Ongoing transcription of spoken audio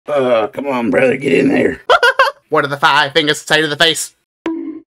Come on, brother, get in there. What are the 5 fingers to say to the face?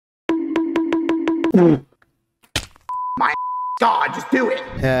 My God, just do it.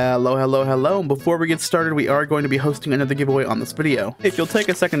 Hello, hello, hello. And before we get started, we are going to be hosting another giveaway on this video. If you'll take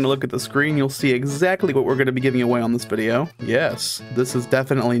a second to look at the screen, you'll see exactly what we're going to be giving away on this video. Yes, this is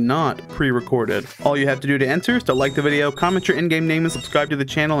definitely not pre-recorded. All you have to do to enter is to like the video, comment your in-game name, and subscribe to the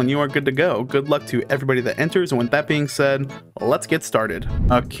channel, and you are good to go. Good luck to everybody that enters, and with that being said, let's get started.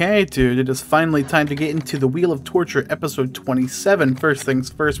 Okay, dude, it is finally time to get into the Wheel of Torture, episode 27. First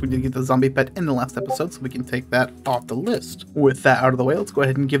things first, we did get the zombie pet in the last episode, so we can take that off the list. With that out of the way, let's go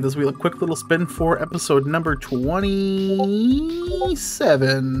ahead and give this wheel a quick little spin for episode number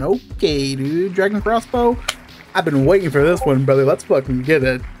 27. Okay, dude, Dragon Crossbow. I've been waiting for this one, brother. Let's fucking get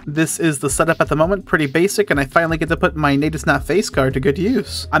it. This is the setup at the moment, pretty basic, and I finally get to put my Natus Not Face card to good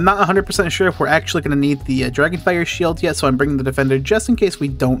use. I'm not 100% sure if we're actually going to need the Dragonfire shield yet, so I'm bringing the Defender just in case we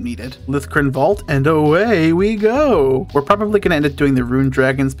don't need it. Lithcrin Vault, and away we go! We're probably going to end up doing the Rune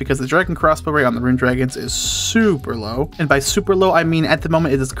Dragons because the Dragon Crossbow rate on the Rune Dragons is super low. And by super low, I mean at the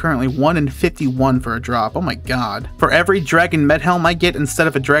moment it is currently 1 in 51 for a drop. Oh my god. For every Dragon Med Helm I get instead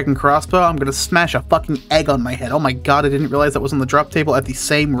of a Dragon Crossbow, I'm going to smash a fucking egg on my head. Oh my god, I didn't realize that was on the drop table at the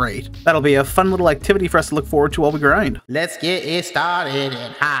same rate. That'll be a fun little activity for us to look forward to while we grind. Let's get it started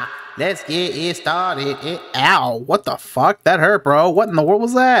and let's get it started. Ow, what the fuck? That hurt, bro. What in the world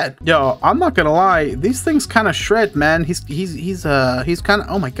was that? Yo, I'm not gonna lie, these things kind of shred, man. He's kind of,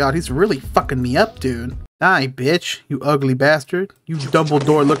 oh my god, he's really fucking me up, dude. Die, bitch, you ugly bastard. You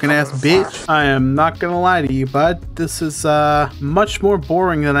Dumbledore looking ass bitch. I am not gonna lie to you, bud. This is much more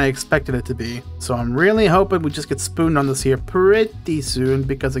boring than I expected it to be. So I'm really hoping we just get spooned on this here pretty soon,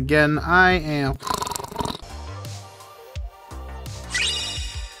 because again, I am...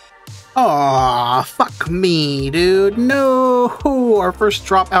 Aw, fuck me, dude. No, our first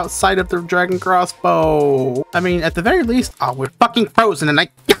drop outside of the Dragon Crossbow. I mean, at the very least, oh, we're fucking frozen and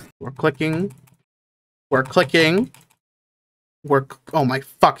we're clicking. We're clicking. Oh my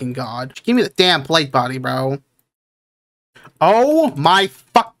fucking god. Give me the damn Platebody, bro. Oh my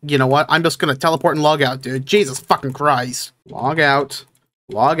fuck. You know what? I'm just gonna teleport and log out, dude. Jesus fucking Christ. Log out.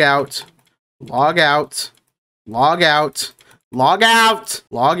 Log out. Log out. Log out. Log out.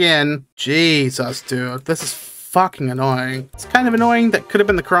 Log in. Jesus, dude. This is fucking annoying. It's kind of annoying. That could have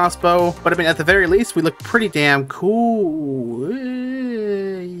been the crossbow, but I mean, at the very least, we look pretty damn cool.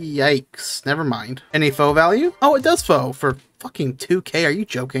 Yikes. Never mind. Any foe value? Oh, it does foe for fucking 2k. Are you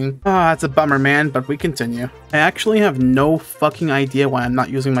joking? Ah, that's a bummer, man, but we continue. I actually have no fucking idea why I'm not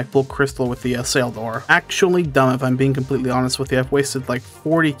using my full crystal with the sail door. Actually dumb, if I'm being completely honest with you. I've wasted like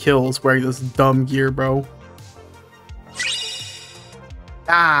 40 kills wearing this dumb gear, bro.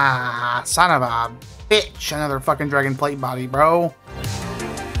 Ah, son of a bitch. Another fucking dragon Platebody, bro.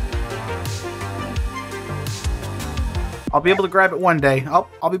 I'll be able to grab it one day.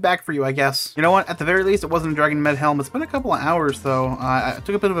 I'll be back for you, I guess. You know what? At the very least, it wasn't a Dragon Med Helm. It's been a couple of hours, though. I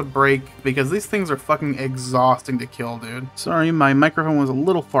took a bit of a break because these things are fucking exhausting to kill, dude. Sorry, my microphone was a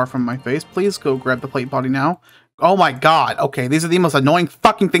little far from my face. Please go grab the Platebody now. Oh my god. Okay, these are the most annoying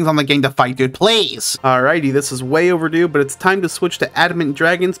fucking things on the game to fight, dude. Please! Alrighty, this is way overdue, but it's time to switch to Adamant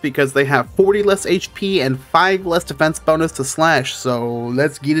Dragons because they have 40 less HP and 5 less defense bonus to slash, so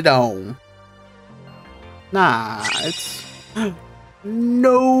let's get it on. Nah, it's...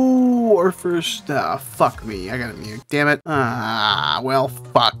 No! Our first... fuck me. I gotta mute. Damn it. Ah, well,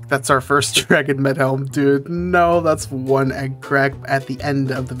 fuck. That's our first Dragon Med Helm, dude. No, that's one egg crack at the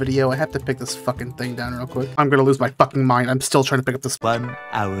end of the video. I have to pick this fucking thing down real quick. I'm gonna lose my fucking mind. I'm still trying to pick up this... 1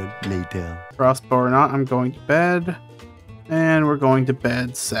 hour later. Crossbow or not, I'm going to bed. And we're going to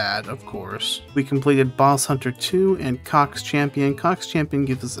bed sad, of course. We completed Boss Hunter 2 and Cox Champion. Cox Champion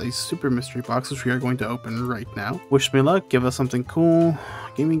gives us a super mystery box, which we are going to open right now. Wish me luck, give us something cool.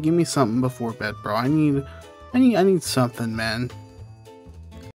 Give me something before bed, bro. I need something, man.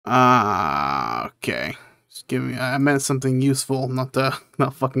 Okay. Just give me, I meant something useful, not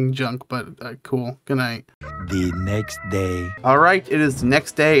fucking junk, but cool. Good night. The next day. Alright, it is the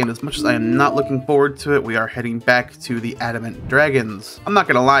next day, and as much as I am not looking forward to it, we are heading back to the Adamant Dragons. I'm not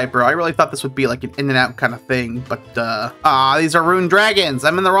gonna lie, bro, I really thought this would be like an in and out kind of thing, but these are Rune Dragons!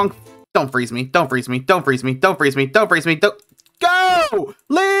 I'm in the wrong... Don't freeze me, don't freeze me, don't freeze me, don't freeze me, don't freeze me, don't... Go!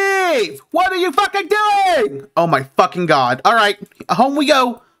 Leave! What are you fucking doing? Oh my fucking god. Alright, home we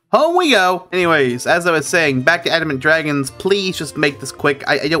go. Home we go! Anyways, as I was saying, back to Adamant Dragons, please just make this quick.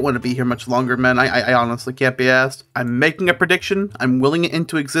 I don't want to be here much longer, man. I honestly can't be asked. I'm making a prediction. I'm willing it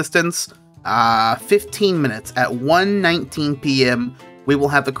into existence. 15 minutes at 1:19 p.m. we will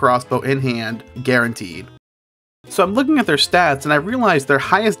have the crossbow in hand, guaranteed. So I'm looking at their stats, and I realized their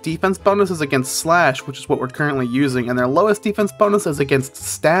highest defense bonus is against slash, which is what we're currently using, and their lowest defense bonus is against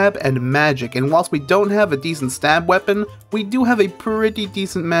stab and magic. And whilst we don't have a decent stab weapon, we do have a pretty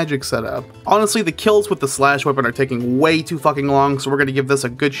decent magic setup. Honestly, the kills with the slash weapon are taking way too fucking long, so we're gonna give this a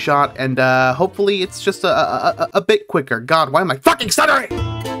good shot, and hopefully it's just a bit quicker. God, why am I fucking stuttering?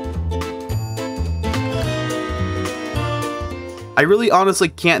 I really honestly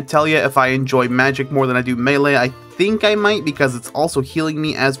can't tell you if I enjoy magic more than I do melee. I think I might because it's also healing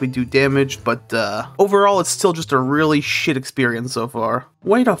me as we do damage, but overall it's still just a really shit experience so far.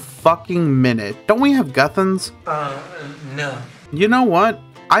 Wait a fucking minute. Don't we have Guthans? No. You know what?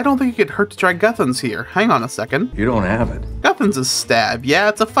 I don't think it could hurt to try Guthans here. Hang on a second. You don't have it. Guthans is stab. Yeah,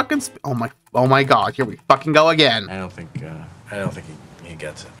 it's a fucking oh my god, here we fucking go again. I don't think he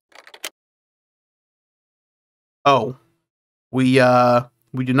gets it. Oh. We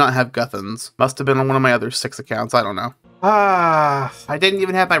do not have Guthans. Must have been on one of my other 6 accounts, I don't know. I didn't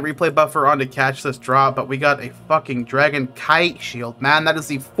even have my replay buffer on to catch this drop, but we got a fucking dragon kite shield. Man, that is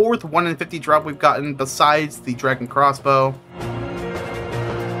the 4th 1 in 50 drop we've gotten besides the dragon crossbow.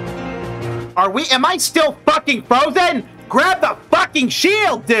 Am I still fucking frozen? Grab the fucking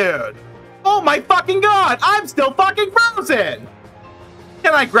shield, dude! Oh my fucking god, I'm still fucking frozen!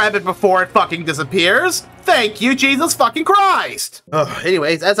 Can I grab it before it fucking disappears? Thank you, Jesus fucking Christ!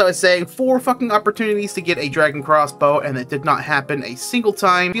 Anyways, as I was saying, 4 fucking opportunities to get a dragon crossbow, and it did not happen a single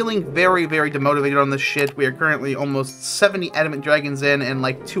time. Feeling very, very demotivated on this shit. We are currently almost 70 adamant dragons in and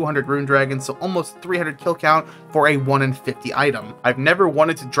like 200 rune dragons, so almost 300 kill count for a 1 in 50 item. I've never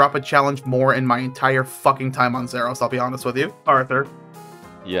wanted to drop a challenge more in my entire fucking time on Xeros, I'll be honest with you. Arthur.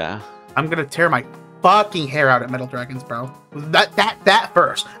 Yeah? I'm gonna tear my fucking hair out at Metal Dragons, bro. That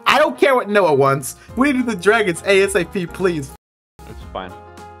first. I don't care what Noah wants. We need the dragons ASAP, please. It's fine.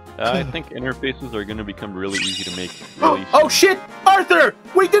 I think interfaces are going to become really easy to make. Oh shit! Arthur!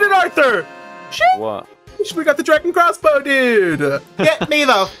 We did it, Arthur! Shit! What? We got the dragon crossbow, dude! Get me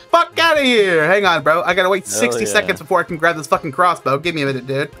the fuck out of here! Hang on, bro. I gotta wait 60 seconds before I can grab this fucking crossbow. Give me a minute,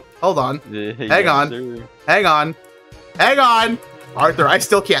 dude. Hold on. Hang on. Sir. Hang on. Hang on! Arthur, I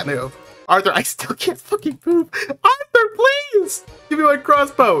still can't move. Arthur, I still can't fucking move. Arthur, please! Give me my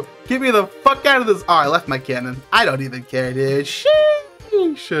crossbow. Get me the fuck out of this. Oh, I left my cannon. I don't even care, dude.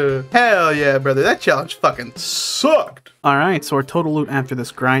 Sheesh. Hell yeah, brother. That challenge fucking sucked. Alright, so our total loot after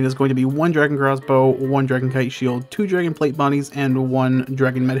this grind is going to be 1 dragon crossbow, 1 dragon kite shield, 2 dragon plate bodies, and 1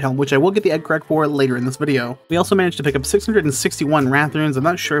 dragon med helm, which I will get the egg crack for later in this video. We also managed to pick up 661 wrath runes. I'm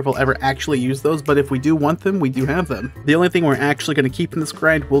not sure if I'll ever actually use those, but if we do want them, we do have them. The only thing we're actually going to keep in this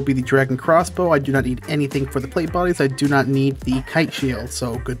grind will be the dragon crossbow. I do not need anything for the plate bodies. I do not need the kite shield,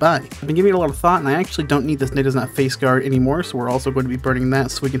 so goodbye. I've been giving it a lot of thought, and I actually don't need this Native Not face guard anymore, so we're also going to be burning that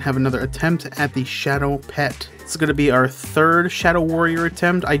so we can have another attempt at the shadow pet. This is going to be our 3rd Shadow Warrior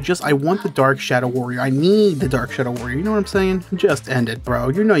attempt. I want the Dark Shadow Warrior. I need the Dark Shadow Warrior. You know what I'm saying? Just end it, bro.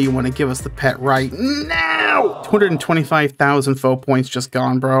 You know you want to give us the pet right now. 225,000 faux points just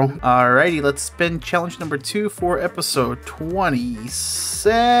gone, bro. Alrighty, let's spin challenge number 2 for episode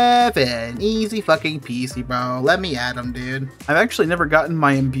 27. Easy fucking peasy, bro. Let me at him, dude. I've actually never gotten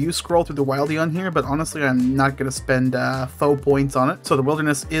my imbue scroll through the Wildy on here, but honestly, I'm not going to spend faux points on it. So the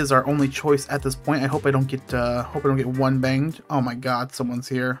Wilderness is our only choice at this point. I hope I don't get one banged. Oh my god, someone's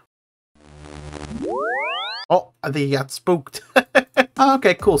here. Oh, I think he got spooked.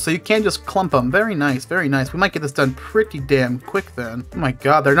 Okay, cool. So you can just clump them. Very nice, very nice. We might get this done pretty damn quick then. Oh my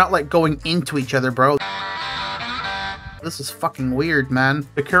god, they're not like going into each other, bro. This is fucking weird, man.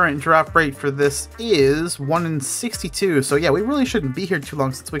 The current drop rate for this is 1 in 62. So yeah, we really shouldn't be here too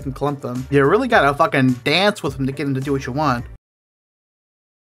long since we can clump them. You really gotta fucking dance with them to get them to do what you want.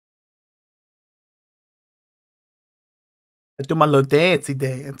 I do my little dancey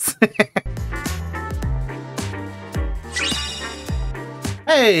dance.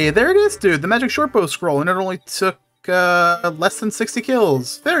 Hey, there it is, dude. The magic shortbow scroll, and it only took less than 60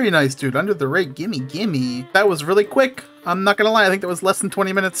 kills. Very nice, dude. Under the rate. Gimme, gimme. That was really quick. I'm not gonna lie, I think that was less than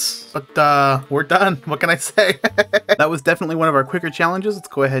 20 minutes, but we're done. What can I say? That was definitely one of our quicker challenges. Let's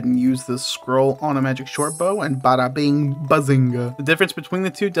go ahead and use this scroll on a magic shortbow, and bada bing buzzing. The difference between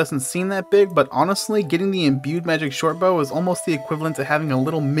the two doesn't seem that big, but honestly, getting the imbued magic shortbow is almost the equivalent to having a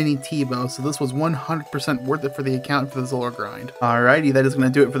little mini T-bow, so this was 100% worth it for the account for the zulrah grind. Alrighty, that is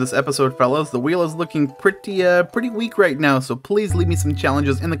gonna do it for this episode, fellas. The wheel is looking pretty weak right now, so please leave me some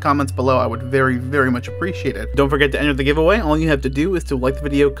challenges in the comments below. I would very, very much appreciate it. Don't forget to enter the giveaway. All you have to do is to like the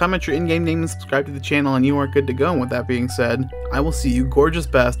video, comment your in-game name, and subscribe to the channel, and you are good to go. And with that being said, I will see you gorgeous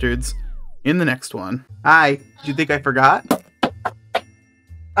bastards in the next one. Hi, did you think I forgot?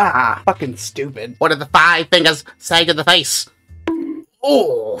 Ah, fucking stupid. What do the 5 fingers say to the face?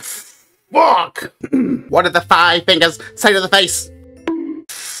 Oh, fuck! What do the 5 fingers say to the face?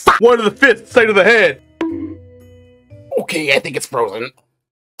 What do the fists say to the head? Okay, I think it's frozen.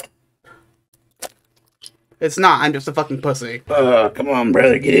 It's not, I'm just a fucking pussy. Come on,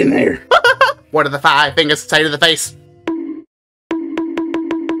 brother, get in there. What do the 5 fingers say to the face?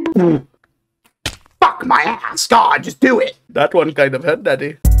 Fuck my ass, God, just do it. That one kind of head,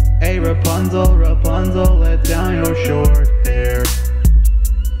 daddy. Hey Rapunzel, Rapunzel, let down your short hair.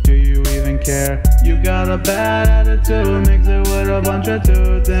 Do you even care? You got a bad attitude, mix it with a bunch of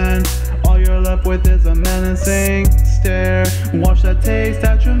dudes, and all you're left with is a menacing stare. Watch that taste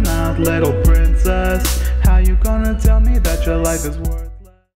out your mouth, little princess. How you gonna tell me that your life is worth